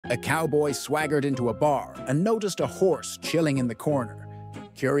A cowboy swaggered into a bar and noticed a horse chilling in the corner.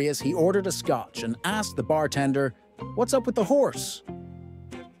 Curious, he ordered a scotch and asked the bartender, "What's up with the horse?"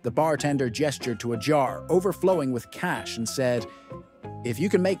 The bartender gestured to a jar overflowing with cash and said, "If you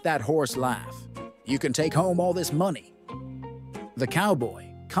can make that horse laugh, you can take home all this money." The cowboy,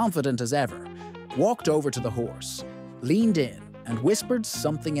 confident as ever, walked over to the horse, leaned in, and whispered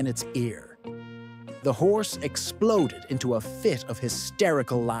something in its ear. The horse exploded into a fit of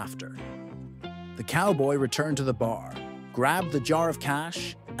hysterical laughter. The cowboy returned to the bar, grabbed the jar of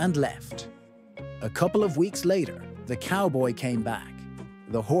cash, and left. A couple of weeks later, the cowboy came back.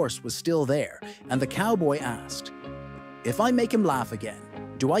 The horse was still there, and the cowboy asked, "If I make him laugh again,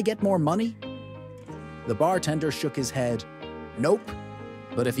 do I get more money?" The bartender shook his head. "Nope.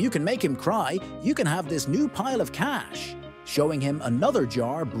 But if you can make him cry, you can have this new pile of cash," showing him another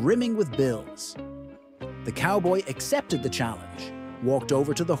jar brimming with bills. The cowboy accepted the challenge, walked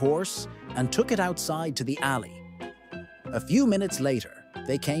over to the horse, and took it outside to the alley. A few minutes later,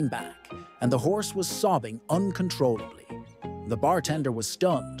 they came back, and the horse was sobbing uncontrollably. The bartender was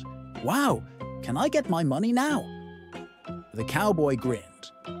stunned. "Wow, can I get my money now?" The cowboy grinned.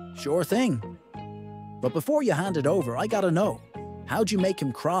 "Sure thing. But before you hand it over, I gotta know, how'd you make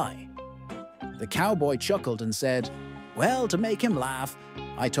him cry?" The cowboy chuckled and said, "Well, to make him laugh,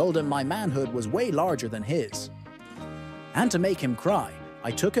 I told him my manhood was way larger than his. And to make him cry, I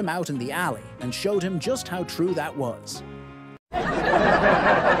took him out in the alley and showed him just how true that was."